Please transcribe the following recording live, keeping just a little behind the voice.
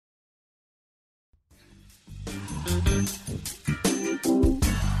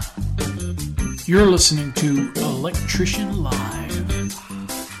You're listening to Electrician Live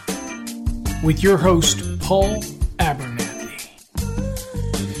with your host, Paul Abernathy.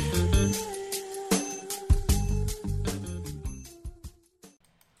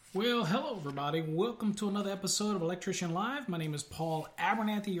 Well, hello everybody. Welcome to another episode of Electrician Live. My name is Paul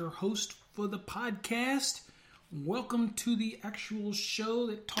Abernathy, your host for the podcast. Welcome to the actual show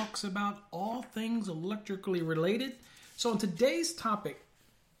that talks about all things electrically related. So today's topic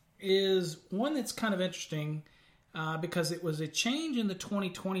is one that's kind of interesting because it was a change in the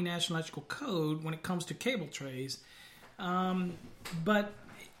 2020 National Electrical Code when it comes to cable trays. But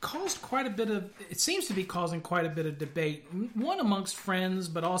it caused quite a bit of, it seems to be causing quite a bit of debate, one amongst friends,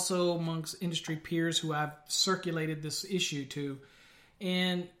 but also amongst industry peers who I've circulated this issue to.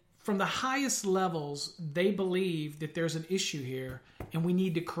 And from the highest levels, they believe that there's an issue here and we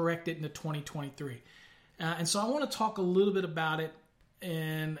need to correct it in the 2023. And so I want to talk a little bit about it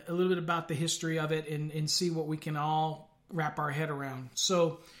and a little bit about the history of it and see what we can all wrap our head around.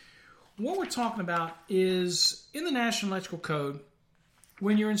 So what we're talking about is in the National Electrical Code,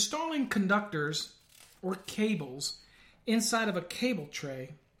 when you're installing conductors or cables inside of a cable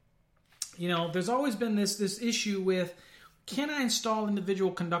tray, you know, there's always been this issue with, can I install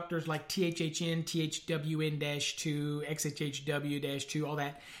individual conductors like THHN, THWN-2, XHHW-2, all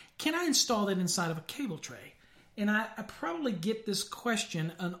that? Can I install that inside of a cable tray? And I probably get this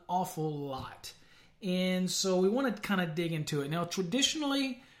question an awful lot. And so we want to kind of dig into it. Now,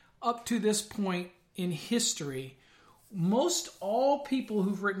 traditionally, up to this point in history, most all people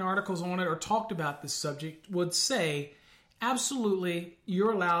who've written articles on it or talked about this subject would say, absolutely,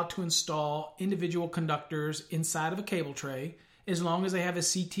 you're allowed to install individual conductors inside of a cable tray as long as they have a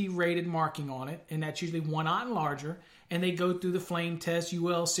CT rated marking on it, and that's usually 1 aught and larger, and they go through the flame test, UL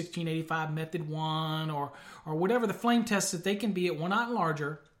 1685 method 1, or whatever the flame test that they can be at 1 aught and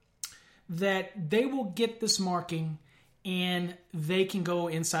larger, that they will get this marking and they can go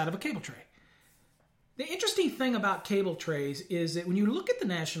inside of a cable tray. The interesting thing about cable trays is that when you look at the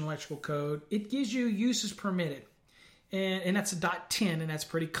National Electrical Code, it gives you uses permitted. And that's a .10, and that's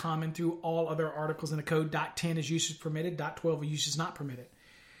pretty common through all other articles in the code. .10 is uses permitted, .12 is uses not permitted.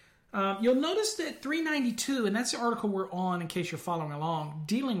 You'll notice that 392, and that's the article we're on in case you're following along,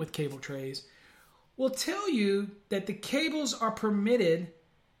 dealing with cable trays, will tell you that the cables are permitted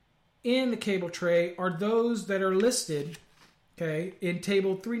in the cable tray are those that are listed, okay, in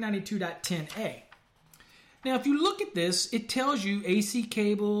table 392.10a. Now, if you look at this, it tells you AC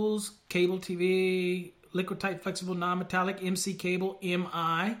cables, cable TV, liquid type flexible non-metallic, MC cable,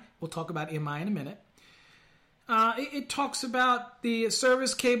 MI. We'll talk about MI in a minute. It talks about the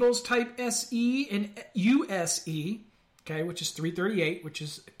service cables type SE and USE, okay, which is 338, which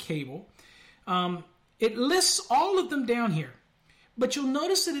is a cable. It lists all of them down here. But you'll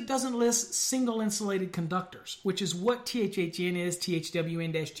notice that it doesn't list single insulated conductors, which is what THHN is,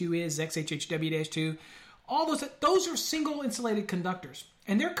 THWN-2 is, XHHW-2. All those are single insulated conductors,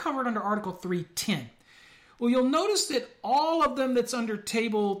 and they're covered under Article 310. Well, you'll notice that all of them that's under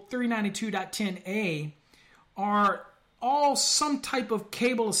Table 392.10a are all some type of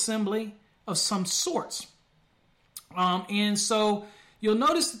cable assembly of some sorts. And so you'll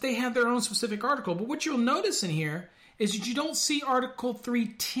notice that they have their own specific article. But what you'll notice in here is that you don't see Article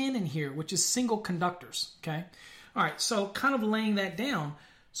 310 in here, which is single conductors. Okay? All right, so kind of laying that down.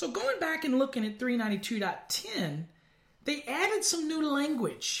 So going back and looking at 392.10, they added some new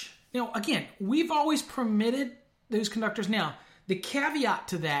language. Now, again, we've always permitted those conductors. Now, the caveat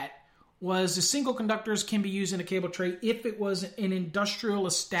to that was the single conductors can be used in a cable tray if it was an industrial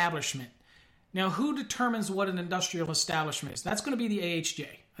establishment. Now, who determines what an industrial establishment is? That's going to be the AHJ.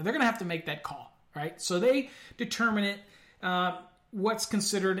 They're going to have to make that call, right? So they determine it, what's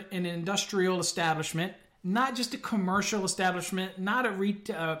considered an industrial establishment, not just a commercial establishment, not a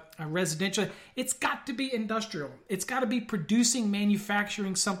residential. It's got to be industrial. It's got to be producing,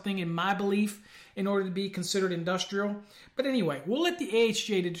 manufacturing something, in my belief, in order to be considered industrial. But anyway, we'll let the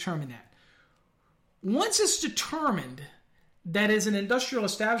AHJ determine that. Once it's determined that is an industrial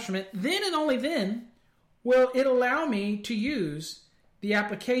establishment, then and only then will it allow me to use the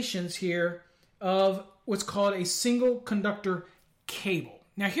applications here of what's called a single conductor cable.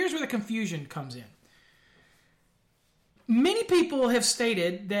 Now, here's where the confusion comes in. Many people have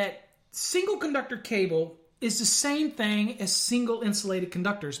stated that single conductor cable is the same thing as single insulated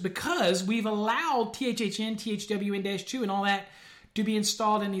conductors because we've allowed THHN, THWN-2 and all that to be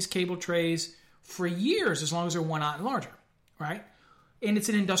installed in these cable trays for years as long as they're 1 aught and larger, right? And it's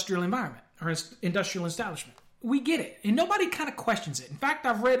an industrial environment or industrial establishment. We get it. And nobody kind of questions it. In fact,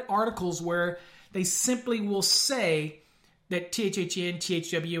 I've read articles where they simply will say that THHN,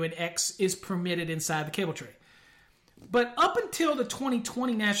 THW, and X is permitted inside the cable tray. But up until the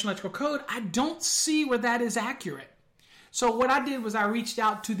 2020 National Electrical Code, I don't see where that is accurate. So what I did was I reached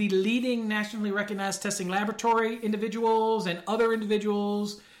out to the leading nationally recognized testing laboratory individuals and other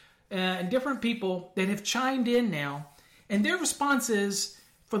individuals and different people that have chimed in now. And their response is,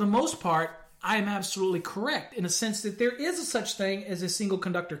 for the most part, I am absolutely correct in the sense that there is a such thing as a single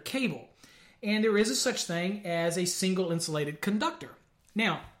conductor cable. And there is a such thing as a single insulated conductor.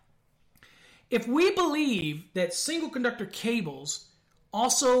 Now, if we believe that single conductor cables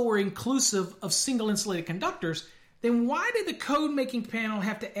also were inclusive of single insulated conductors, then why did the code making panel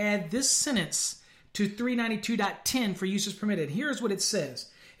have to add this sentence to 392.10 for uses permitted? Here's what it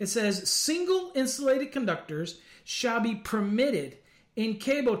says. It says, single insulated conductors shall be permitted in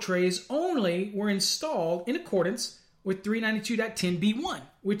cable trays only where installed in accordance with 392.10b1,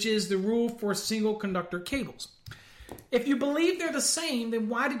 which is the rule for single conductor cables. If you believe they're the same, then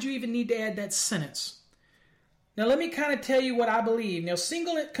why did you even need to add that sentence? Now, let me kind of tell you what I believe. Now,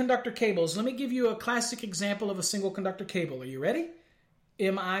 single conductor cables, let me give you a classic example of a single conductor cable. Are you ready?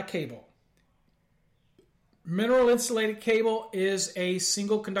 MI cable. Mineral insulated cable is a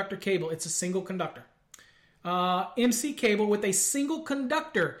single conductor cable. It's a single conductor. MC cable with a single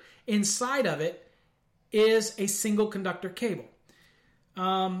conductor inside of it is a single conductor cable.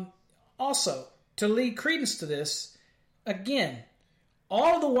 Also, to lead credence to this, again,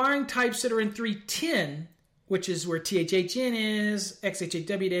 all of the wiring types that are in 310, which is where THHN is,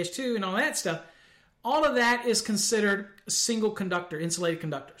 XHHW-2, and all that stuff, all of that is considered single conductor, insulated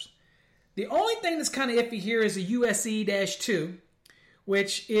conductors. The only thing that's kind of iffy here is a USE-2,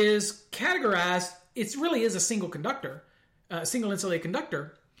 which is categorized, it really is a single conductor, single insulated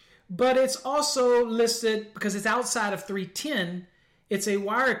conductor, but it's also listed, because it's outside of 310, it's a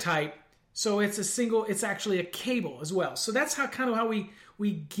wire type, so it's actually a cable as well. So that's how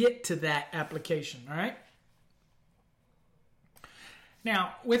we get to that application, all right?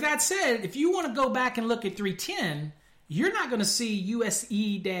 Now, with that said, if you want to go back and look at 310, you're not going to see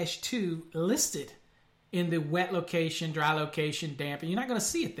USE-2 listed in the wet location, dry location, damp, and you're not going to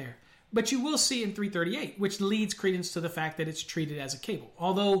see it there. But you will see it in 338, which leads credence to the fact that it's treated as a cable.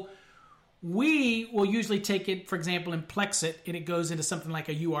 Although we will usually take it, for example, and plex it, and it goes into something like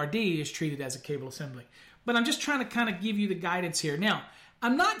a URD is treated as a cable assembly. But I'm just trying to kind of give you the guidance here. Now,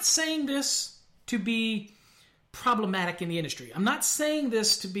 I'm not saying this to be problematic in the industry. I'm not saying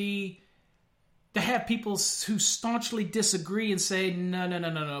this to have people who staunchly disagree and say,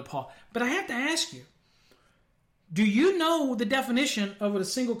 no, Paul. But I have to ask you, do you know the definition of what a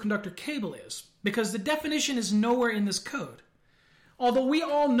single conductor cable is? Because the definition is nowhere in this code. Although we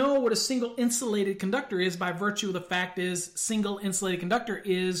all know what a single insulated conductor is by virtue of the fact is single insulated conductor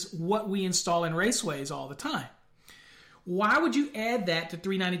is what we install in raceways all the time. Why would you add that to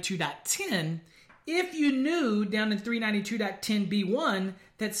 392.10 if you knew down in 392.10b1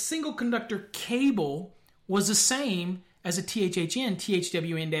 that single conductor cable was the same as a THHN,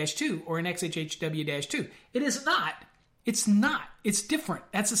 THWN-2, or an XHHW-2? It is not. It's not. It's different.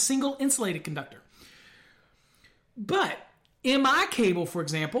 That's a single insulated conductor. But MI cable, for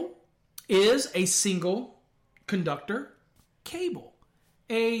example, is a single conductor cable.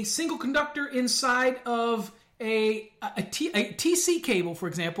 A single conductor inside of a TC cable, for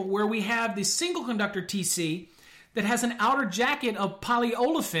example, where we have the single conductor TC that has an outer jacket of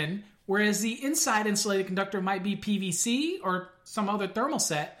polyolefin, whereas the inside insulated conductor might be PVC or some other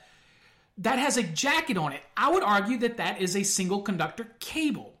thermoset, that has a jacket on it. I would argue that that is a single conductor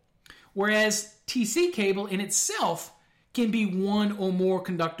cable, whereas TC cable in itself can be one or more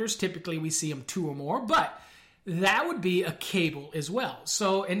conductors. Typically, we see them two or more, but that would be a cable as well.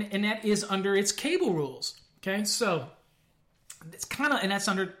 So, and that is under its cable rules. Okay, so it's and that's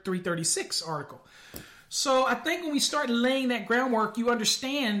under 336 article. So I think when we start laying that groundwork, you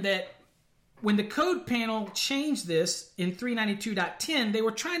understand that when the code panel changed this in 392.10, they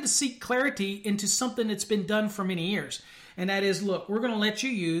were trying to seek clarity into something that's been done for many years. And that is, look, we're going to let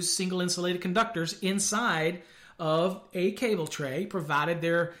you use single insulated conductors inside of a cable tray, provided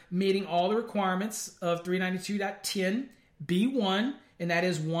they're meeting all the requirements of 392.10b1, and that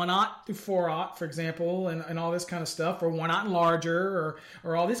is 1/0 through 4/0, for example, and all this kind of stuff, or 1/0 and larger,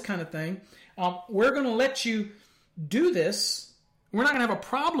 or all this kind of thing. We're going to let you do this. We're not going to have a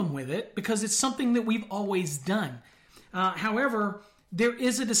problem with it because it's something that we've always done. However, there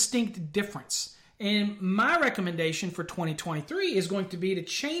is a distinct difference. And my recommendation for 2023 is going to be to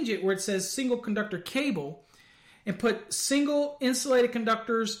change it where it says single conductor cable and put single insulated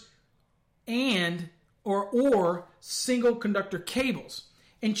conductors or single conductor cables,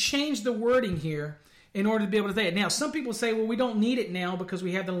 and change the wording here in order to be able to say it. Now, some people say, well, we don't need it now because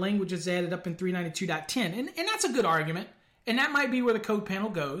we have the languages added up in 392.10. And that's a good argument. And that might be where the code panel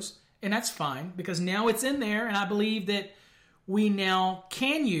goes. And that's fine because now it's in there. And I believe that we now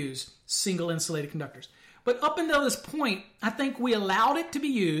can use single insulated conductors. But up until this point, I think we allowed it to be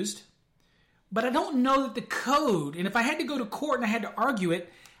used. But I don't know that the code, and if I had to go to court and I had to argue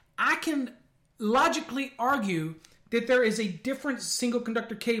it, I can logically argue that there is a different single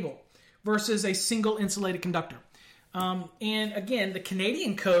conductor cable versus a single insulated conductor. And again, the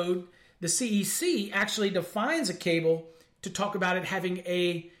Canadian code, the CEC, actually defines a cable to talk about it having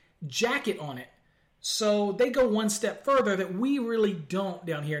a jacket on it. So they go one step further that we really don't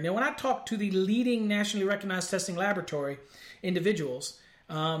down here. Now, when I talk to the leading nationally recognized testing laboratory individuals,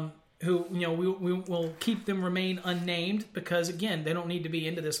 who, we will keep them remain unnamed because, again, they don't need to be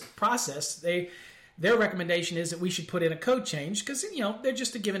into this process. Their recommendation is that we should put in a code change because, they're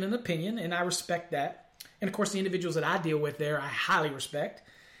just giving an opinion, and I respect that. And, of course, the individuals that I deal with there, I highly respect.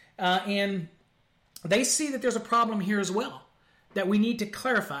 And they see that there's a problem here as well, that we need to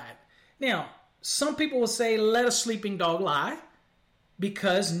clarify it. Now, some people will say, let a sleeping dog lie,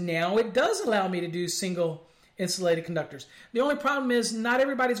 because now it does allow me to do single insulated conductors. The only problem is not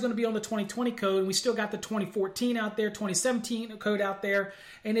everybody's going to be on the 2020 code, and we still got the 2014 out there, 2017 code out there,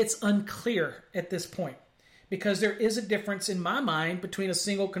 and it's unclear at this point because there is a difference in my mind between a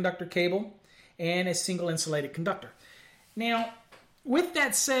single conductor cable and a single insulated conductor. Now, with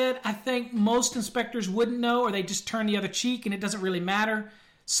that said, I think most inspectors wouldn't know, or they just turn the other cheek and it doesn't really matter.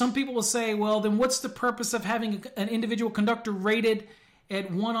 Some people will say, well, then what's the purpose of having an individual conductor rated at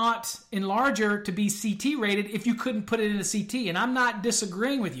 1/0 and larger to be CT rated if you couldn't put it in a CT? And I'm not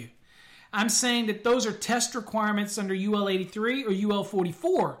disagreeing with you. I'm saying that those are test requirements under UL 83 or UL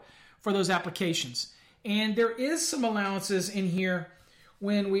 44 for those applications. And there is some allowances in here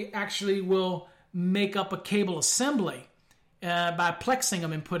when we actually will make up a cable assembly by plexing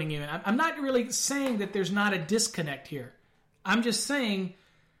them and putting them in. I'm not really saying that there's not a disconnect here. I'm just saying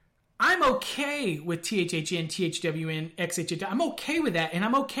I'm okay with THHN, THWN, XHHN. I'm okay with that, and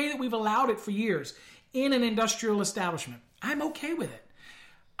I'm okay that we've allowed it for years in an industrial establishment. I'm okay with it.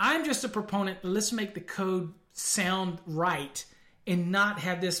 I'm just a proponent, let's make the code sound right and not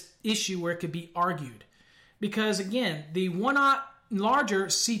have this issue where it could be argued. Because, again, the 1/0 larger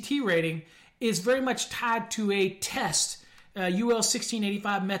CT rating is very much tied to a test. UL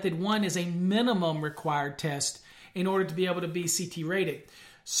 1685 Method 1 is a minimum required test in order to be able to be CT rated.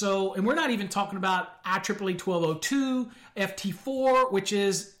 So, and we're not even talking about IEEE 1202, FT4, which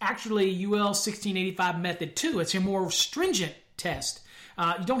is actually UL 1685 Method 2. It's a more stringent test.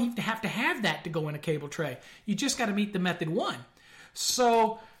 You don't even have to have that to go in a cable tray. You just got to meet the Method 1.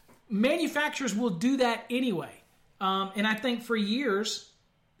 So, manufacturers will do that anyway. And I think for years,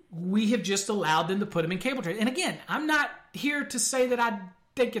 we have just allowed them to put them in cable trays. And again, I'm not here to say that I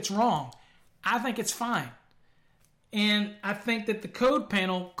think it's wrong. I think it's fine. And I think that the code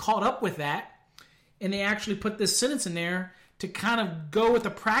panel caught up with that, and they actually put this sentence in there to kind of go with the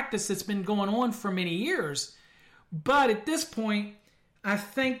practice that's been going on for many years. But at this point, I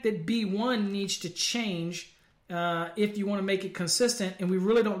think that B1 needs to change if you want to make it consistent, and we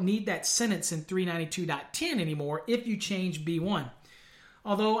really don't need that sentence in 392.10 anymore if you change B1.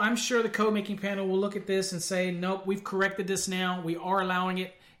 Although I'm sure the code making panel will look at this and say, nope, we've corrected this now, we are allowing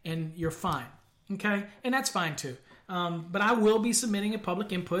it, and you're fine. Okay? And that's fine too. But I will be submitting a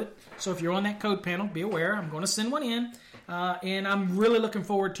public input. So if you're on that code panel, be aware. I'm going to send one in. And I'm really looking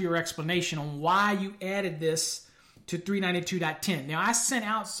forward to your explanation on why you added this to 392.10. Now, I sent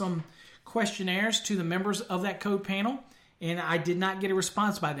out some questionnaires to the members of that code panel, and I did not get a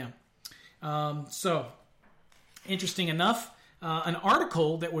response by them. So, interesting enough, an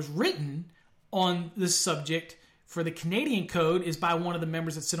article that was written on this subject for the Canadian code is by one of the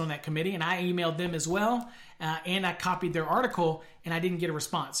members that sit on that committee, and I emailed them as well, and I copied their article, and I didn't get a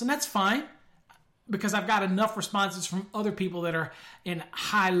response. And that's fine, because I've got enough responses from other people that are in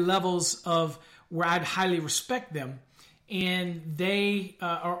high levels of where I'd highly respect them, and they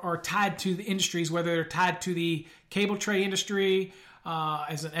are tied to the industries, whether they're tied to the cable tray industry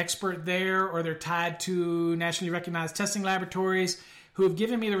as an expert there, or they're tied to nationally recognized testing laboratories, who have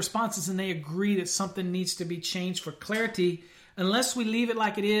given me the responses, and they agree that something needs to be changed for clarity, unless we leave it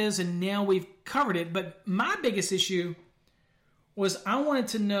like it is and now we've covered it. But my biggest issue was I wanted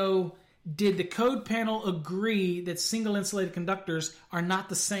to know, did the code panel agree that single insulated conductors are not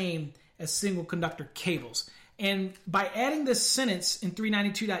the same as single conductor cables? And by adding this sentence in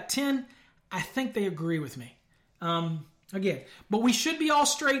 392.10, I think they agree with me. Again, but we should be all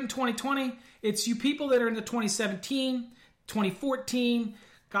straight in 2020. It's you people that are in the 2017, 2014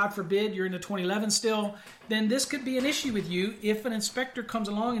 God forbid you're in the 2011 still, then this could be an issue with you if an inspector comes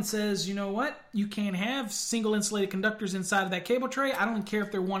along and says, you know what, you can't have single insulated conductors inside of that cable tray. I don't care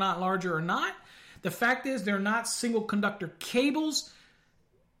if they're 1 aught larger or not. The fact is they're not single conductor cables.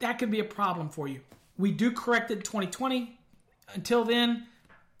 That could be a problem for you. We do correct it in 2020. Until then,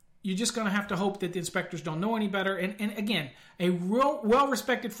 you're just going to have to hope that the inspectors don't know any better. And again, a real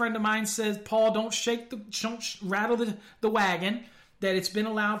well-respected friend of mine says, Paul, don't rattle the wagon, that it's been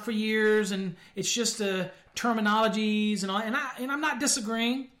allowed for years and it's just terminologies and all. And I'm not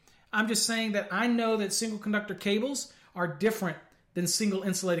disagreeing. I'm just saying that I know that single conductor cables are different than single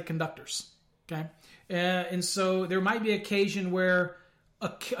insulated conductors. Okay, and so there might be an occasion where a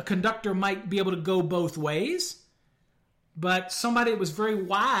conductor might be able to go both ways, but somebody that was very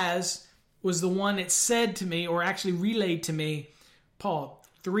wise was the one that said to me, or actually relayed to me, Paul,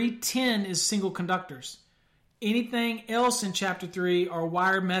 310 is single conductors. Anything else in Chapter 3 are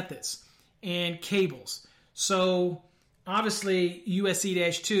wire methods and cables. So obviously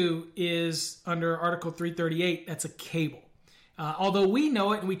USC-2 is under Article 338. That's a cable. Although we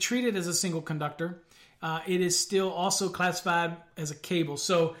know it and we treat it as a single conductor, it is still also classified as a cable.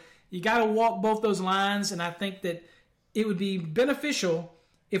 So you got to walk both those lines, and I think that it would be beneficial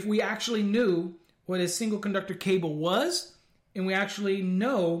if we actually knew what a single conductor cable was, and we actually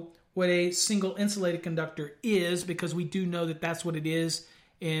know what a single insulated conductor is, because we do know that that's what it is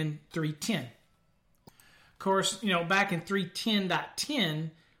in 310. Of course, back in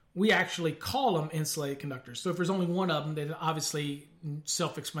 310.10, we actually call them insulated conductors. So if there's only one of them, then obviously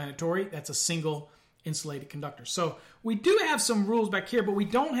self-explanatory. That's a single insulated conductor. So we do have some rules back here, but we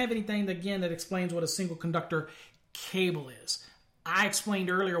don't have anything, again, that explains what a single conductor cable is. I explained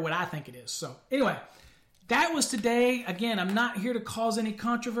earlier what I think it is. So anyway, that was today. Again, I'm not here to cause any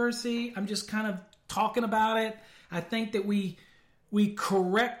controversy. I'm just kind of talking about it. I think that we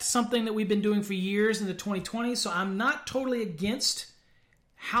correct something that we've been doing for years in the 2020. So I'm not totally against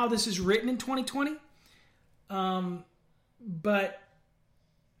how this is written in 2020. But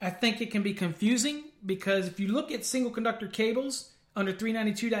I think it can be confusing, because if you look at single conductor cables under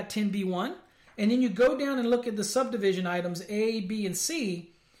 392.10b1, and then you go down and look at the subdivision items A, B, and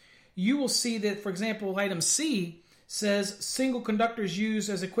C, you will see that, for example, item C says single conductors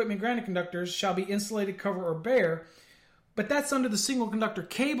used as equipment grounded conductors shall be insulated, cover, or bare. But that's under the single conductor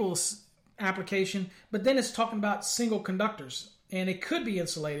cables application. But then it's talking about single conductors. And it could be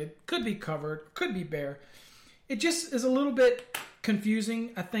insulated, could be covered, could be bare. It just is a little bit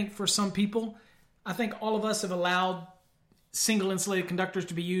confusing, I think, for some people. I think all of us have allowed single insulated conductors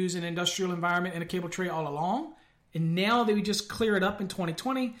to be used in an industrial environment in a cable tray all along. And now that we just clear it up in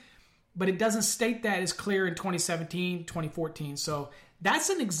 2020, but it doesn't state that as clear in 2017, 2014. So that's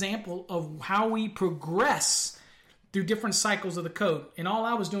an example of how we progress through different cycles of the code. And all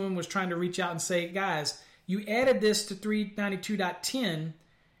I was doing was trying to reach out and say, guys, you added this to 392.10.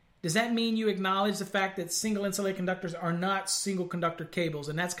 Does that mean you acknowledge the fact that single insulated conductors are not single conductor cables?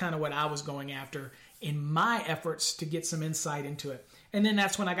 And that's kind of what I was going after in my efforts to get some insight into it. And then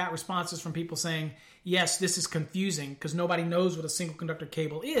that's when I got responses from people saying, yes, this is confusing because nobody knows what a single conductor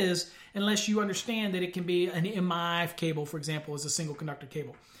cable is unless you understand that it can be an MIF cable, for example, is a single conductor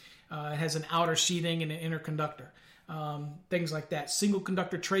cable. It has an outer sheathing and an inner conductor. Things like that. Single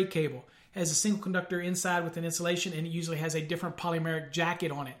conductor tray cable has a single conductor inside with an insulation, and it usually has a different polymeric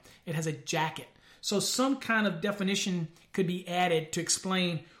jacket on it. It has a jacket. So some kind of definition could be added to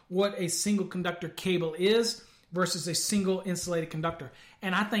explain what a single conductor cable is versus a single insulated conductor.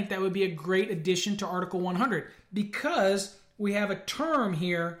 And I think that would be a great addition to Article 100 because we have a term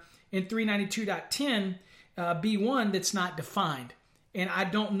here in 392.10 B1 that's not defined. And I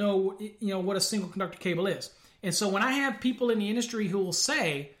don't know, what a single conductor cable is. And so when I have people in the industry who will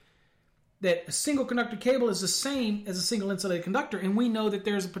say that a single conductor cable is the same as a single insulated conductor, and we know that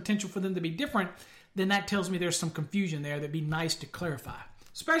there's a potential for them to be different, then that tells me there's some confusion there that'd be nice to clarify.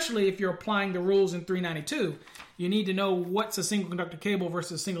 Especially if you're applying the rules in 392, you need to know what's a single conductor cable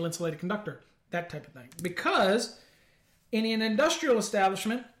versus a single insulated conductor, that type of thing. Because in an industrial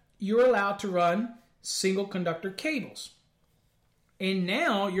establishment, you're allowed to run single conductor cables. And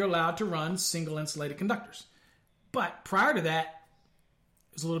now you're allowed to run single insulated conductors. But prior to that,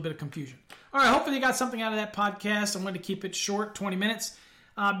 there's a little bit of confusion. All right, hopefully you got something out of that podcast. I'm going to keep it short, 20 minutes.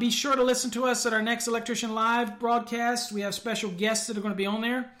 Be sure to listen to us at our next Electrician Live broadcast. We have special guests that are going to be on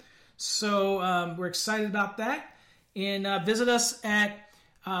there. So we're excited about that. And visit us at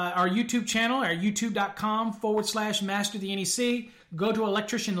our YouTube channel, our youtube.com/Master the NEC. Go to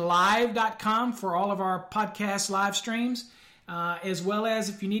electricianlive.com for all of our podcast live streams. As well as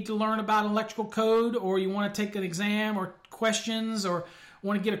if you need to learn about electrical code or you want to take an exam or questions or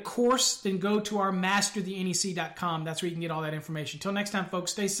Want to get a course? Then go to our masterthenec.com. That's where you can get all that information. Until next time,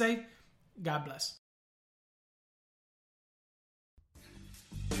 folks, stay safe. God bless.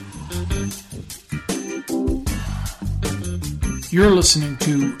 You're listening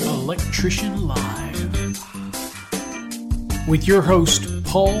to Electrician Live with your host,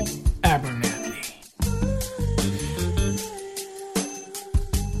 Paul